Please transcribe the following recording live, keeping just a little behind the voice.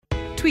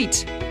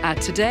Tweet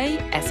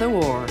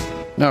 @TodaySOR.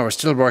 Now, we're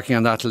still working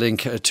on that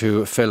link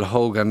to Phil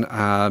Hogan.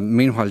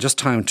 Meanwhile, just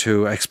time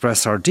to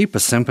express our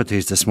deepest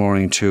sympathies this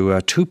morning to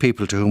two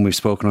people to whom we've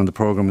spoken on the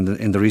programme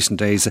in the recent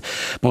days.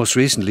 Most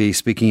recently,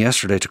 speaking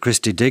yesterday to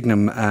Christy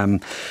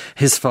Dignam,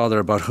 his father,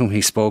 about whom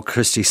he spoke,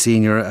 Christy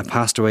Sr.,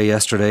 passed away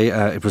yesterday.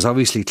 It was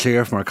obviously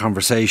clear from our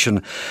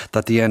conversation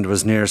that the end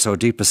was near, so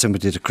deepest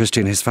sympathy to Christy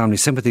and his family.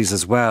 Sympathies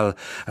as well,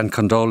 and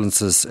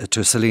condolences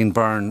to Celine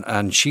Byrne.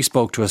 And she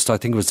spoke to us, I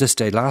think it was this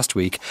day last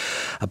week,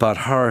 about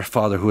her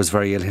father who was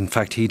very ill. In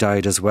fact, he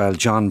died as well,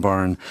 John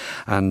Byrne,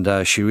 and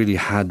she really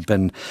had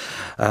been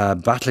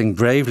battling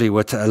bravely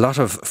with a lot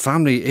of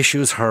family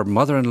issues. Her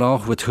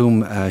mother-in-law, with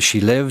whom she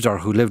lived, or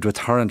who lived with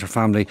her and her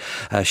family,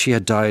 she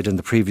had died in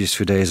the previous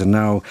few days, and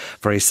now,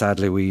 very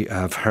sadly, we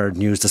have heard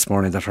news this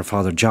morning that her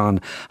father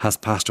John has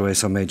passed away.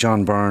 So may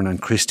John Byrne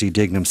and Christy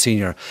Dignam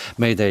Sr.,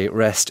 may they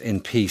rest in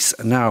peace.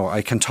 Now,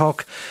 I can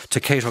talk to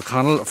Kate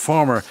O'Connell,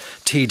 former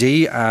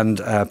TD and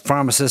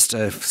pharmacist,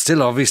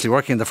 still obviously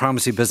working in the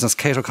pharmacy business.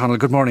 Kate O'Connell,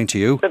 good morning to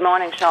you. Good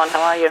morning, Sean.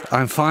 How are you?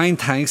 I'm fine,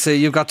 thanks.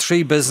 You've got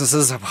three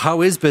businesses.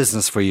 How is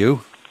business for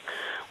you?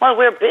 Well,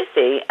 we're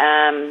busy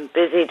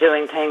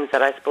doing things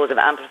that I suppose have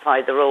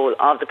amplified the role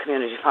of the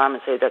community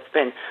pharmacy that's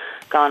been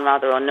gone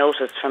rather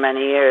unnoticed for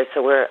many years.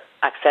 So we're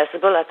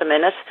accessible at the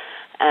minute.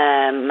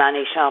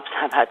 Many shops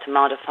have had to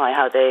modify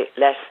how they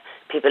let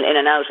people in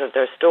and out of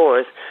their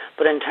stores.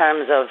 But in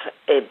terms of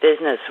a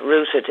business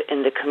rooted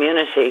in the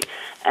community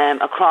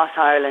across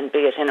Ireland,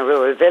 be it in a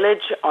rural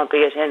village or be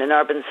it in an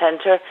urban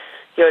centre,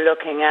 you're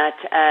looking at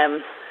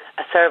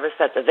a service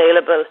that's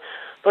available,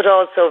 but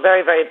also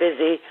very, very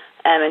busy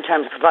in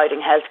terms of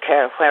providing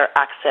healthcare where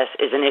access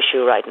is an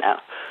issue right now.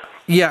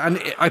 Yeah,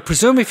 and I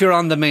presume if you're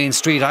on the main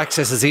street,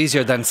 access is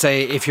easier than,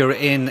 say, if you're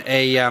in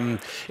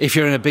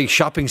a big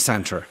shopping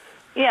centre.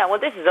 Yeah, well,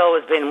 this has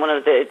always been one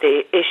of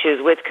the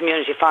issues with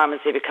community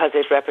pharmacy because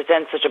it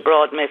represents such a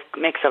broad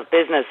mix of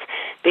business,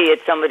 be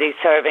it somebody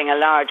serving a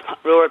large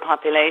rural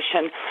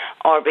population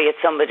or be it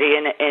somebody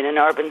in an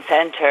urban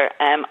centre.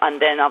 And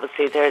then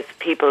obviously there's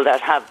people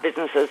that have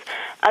businesses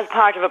as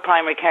part of a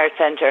primary care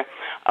centre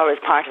or as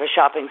part of a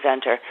shopping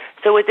centre.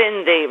 So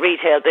within the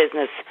retail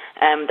business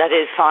that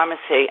is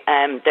pharmacy,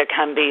 there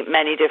can be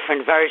many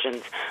different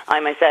versions. I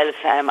myself,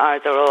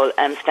 ours are all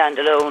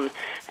standalone,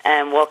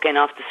 walk-in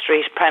off the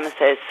street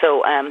premises.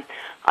 So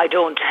I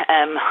don't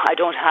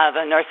have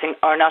a nursing,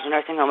 or not a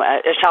nursing home,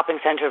 a shopping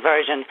centre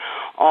version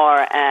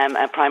or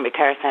a primary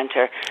care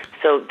centre.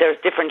 So there's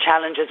different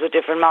challenges with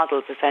different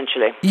models,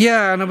 essentially.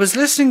 Yeah, and I was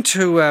listening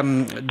to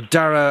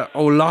Dara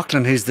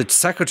O'Loughlin, who's the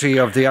Secretary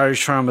of the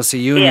Irish Pharmacy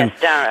Union. Yes,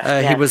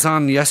 Dara. He was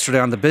on yesterday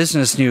on the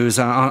Business News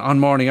on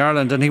Morning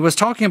Ireland, and he was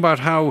talking about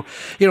how,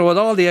 with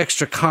all the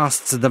extra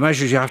costs, the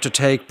measures you have to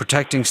take,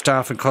 protecting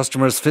staff and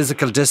customers,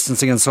 physical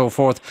distancing and so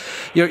forth,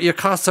 your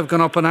costs have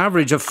gone up an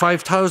average of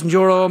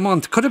 €5,000 a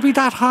month. Could it be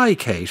that high,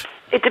 Kate?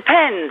 It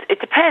depends. It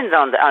depends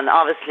on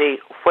obviously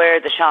where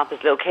the shop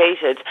is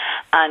located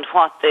and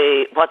what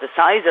the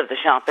size of the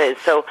shop is.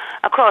 So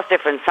across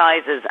different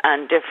sizes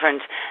and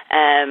different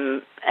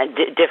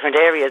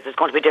areas, there's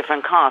going to be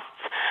different costs.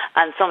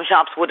 And some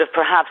shops would have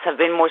perhaps have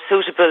been more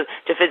suitable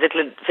to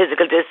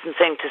physical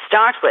distancing to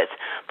start with.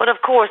 But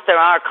of course there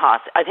are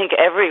costs. I think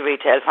every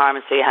retail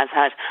pharmacy has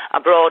had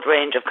a broad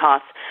range of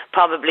costs,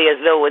 probably as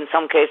low in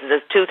some cases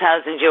as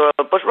 €2,000,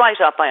 but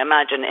right up, I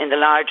imagine, in the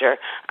larger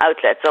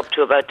outlets up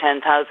to about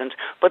 10,000.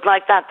 But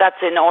like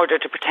that's in order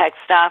to protect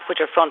staff, which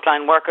are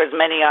frontline workers.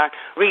 Many are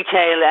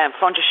retail,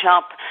 front of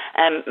shop,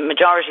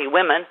 majority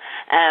women,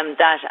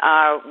 that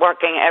are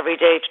working every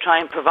day to try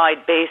and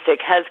provide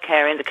basic health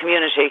care in the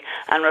community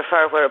and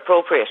refer where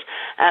appropriate.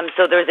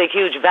 So there's a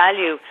huge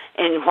value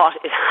in what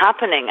is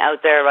happening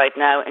out there right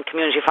now in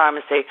community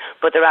pharmacy,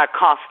 but there are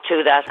costs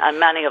to that, and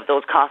many of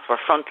those costs were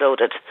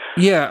front-loaded.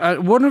 Yeah,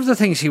 one of the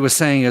things he was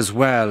saying as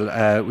well,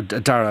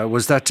 Dara,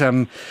 was that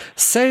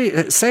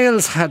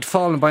sales had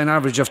fallen by an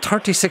average of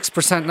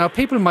 36%. Now,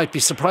 people might be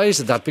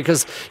surprised at that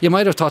because you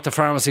might have thought the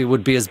pharmacy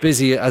would be as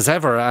busy as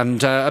ever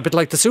and a bit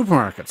like the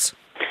supermarkets.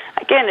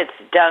 Again, it's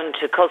down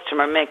to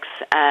customer mix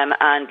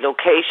and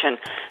location.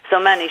 So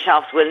many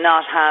shops will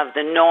not have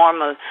the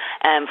normal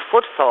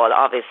footfall,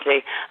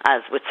 obviously,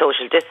 as with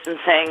social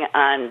distancing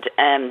and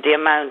the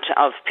amount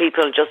of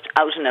people just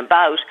out and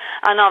about.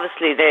 And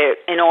obviously,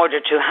 in order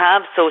to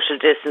have social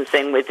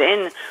distancing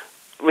within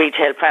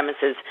retail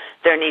premises,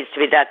 there needs to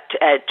be that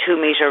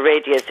 2-metre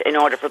radius in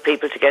order for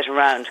people to get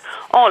around,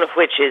 all of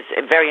which is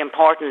very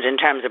important in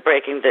terms of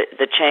breaking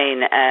the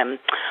chain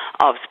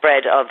of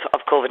spread of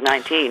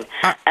COVID-19.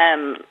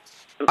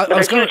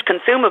 There's huge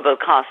consumable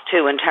costs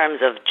too in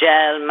terms of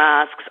gel,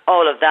 masks,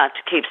 all of that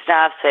to keep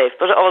staff safe,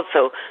 but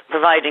also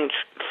providing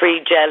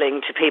free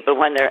gelling to people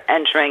when they're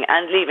entering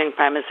and leaving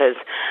premises,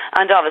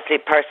 and obviously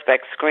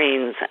perspex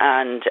screens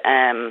and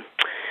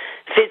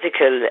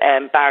physical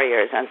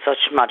barriers and such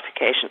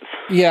modifications.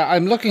 Yeah,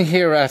 I'm looking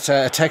here at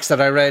a text that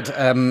I read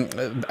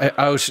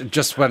out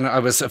just when I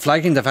was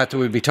flagging the fact that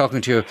we'd be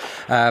talking to you.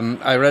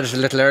 I read it a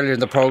little earlier in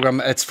the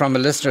programme. It's from a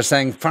listener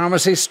saying,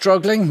 pharmacies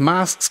struggling,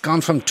 masks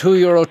gone from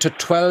 €2 to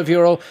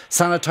 €12,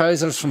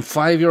 sanitisers from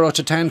 €5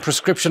 to 10,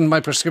 my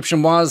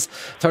prescription was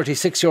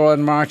 €36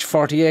 in March,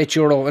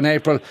 €48 in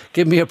April.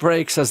 Give me a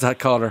break, says that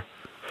caller.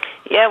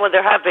 Yeah, well,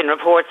 there have been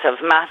reports of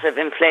massive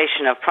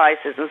inflation of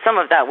prices, and some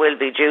of that will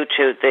be due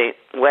to the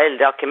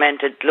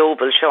well-documented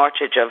global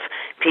shortage of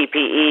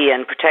PPE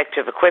and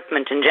protective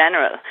equipment in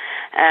general.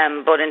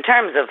 But in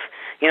terms of,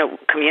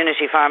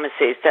 community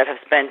pharmacies that have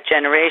spent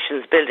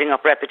generations building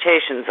up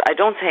reputations, I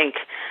don't think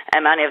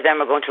any of them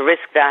are going to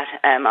risk that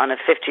on a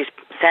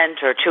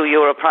 50-cent or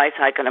 €2 price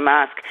hike on a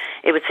mask.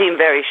 It would seem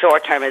very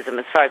short-termism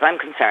as far as I'm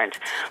concerned.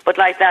 But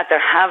like that, there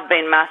have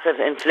been massive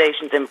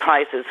inflations in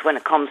prices when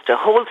it comes to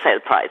wholesale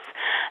price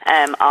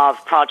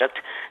of product,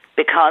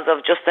 because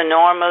of just the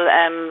normal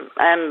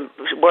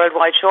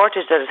worldwide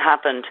shortage that has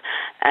happened,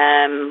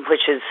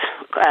 which is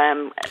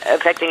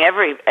affecting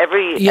every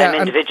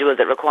individual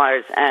that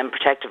requires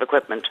protective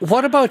equipment.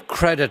 What about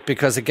credit?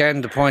 Because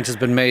again, the point has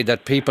been made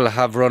that people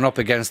have run up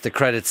against the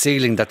credit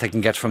ceiling that they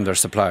can get from their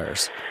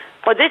suppliers.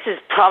 Well, this is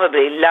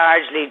probably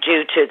largely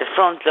due to the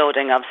front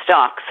loading of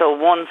stock. So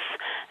once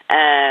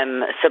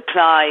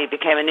supply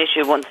became an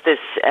issue, once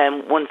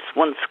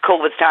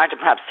COVID started,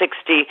 perhaps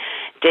 60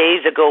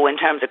 days ago, in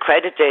terms of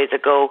credit days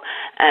ago,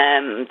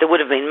 there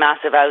would have been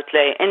massive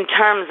outlay in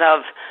terms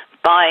of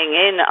buying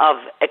in of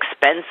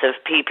expensive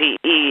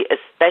PPE,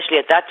 especially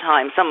at that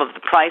time. Some of the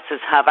prices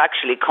have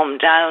actually come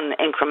down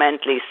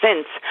incrementally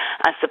since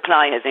as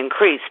supply has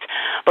increased.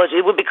 But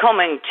it will be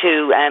coming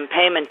to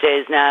payment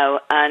days now,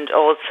 and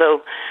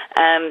also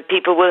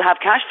people will have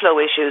cash flow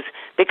issues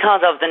because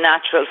of the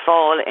natural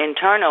fall in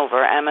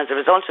turnover as a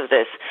result of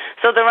this.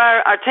 So there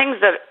are things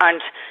that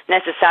aren't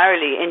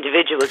necessarily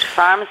individual to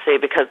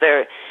pharmacy, because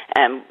they're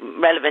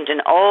relevant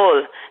in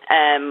all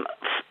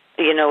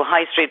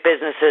high street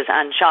businesses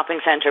and shopping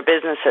centre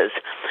businesses.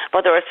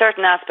 But there are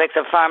certain aspects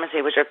of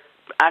pharmacy which are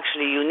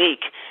actually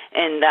unique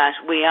in that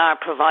we are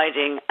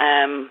providing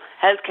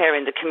healthcare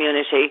in the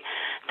community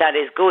that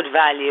is good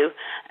value,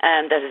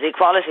 that is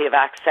equality of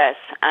access,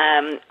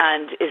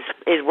 and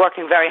is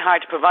working very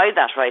hard to provide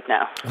that right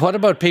now. What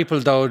about people,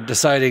 though,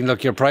 deciding,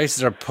 look, your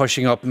prices are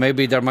pushing up,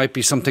 maybe there might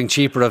be something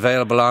cheaper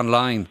available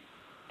online?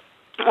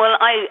 Well,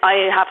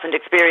 I haven't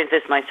experienced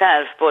this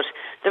myself, but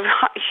there's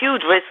a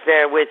huge risk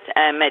there with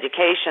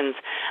medications,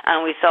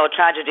 and we saw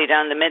tragedy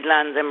down the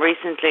Midlands and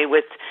recently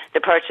with the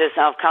purchase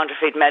of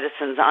counterfeit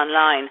medicines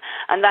online,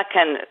 and that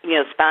can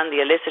span the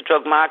illicit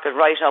drug market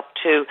right up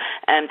to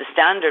the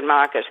standard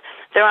market.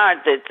 There are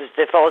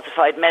the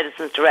Falsified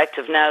Medicines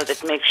Directive now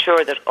that makes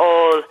sure that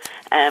all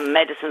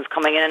medicines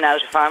coming in and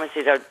out of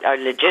pharmacies are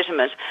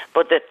legitimate,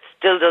 but that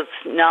still does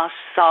not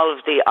solve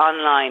the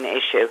online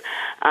issue.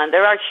 And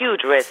there are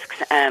huge risks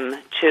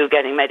to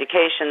getting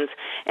medications.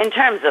 In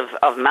terms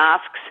of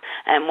masks,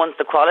 once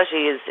the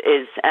quality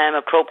is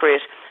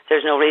appropriate,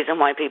 there's no reason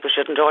why people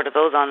shouldn't order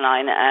those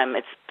online.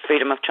 It's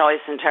freedom of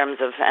choice in terms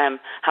of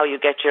how you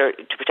get to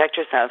protect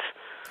yourself.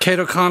 Kate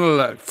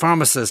O'Connell,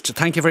 pharmacist,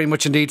 thank you very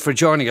much indeed for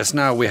joining us.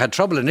 Now, we had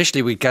trouble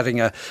initially with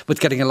getting a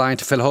line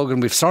to Phil Hogan.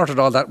 We've sorted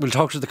all that. We'll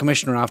talk to the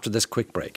Commissioner after this quick break.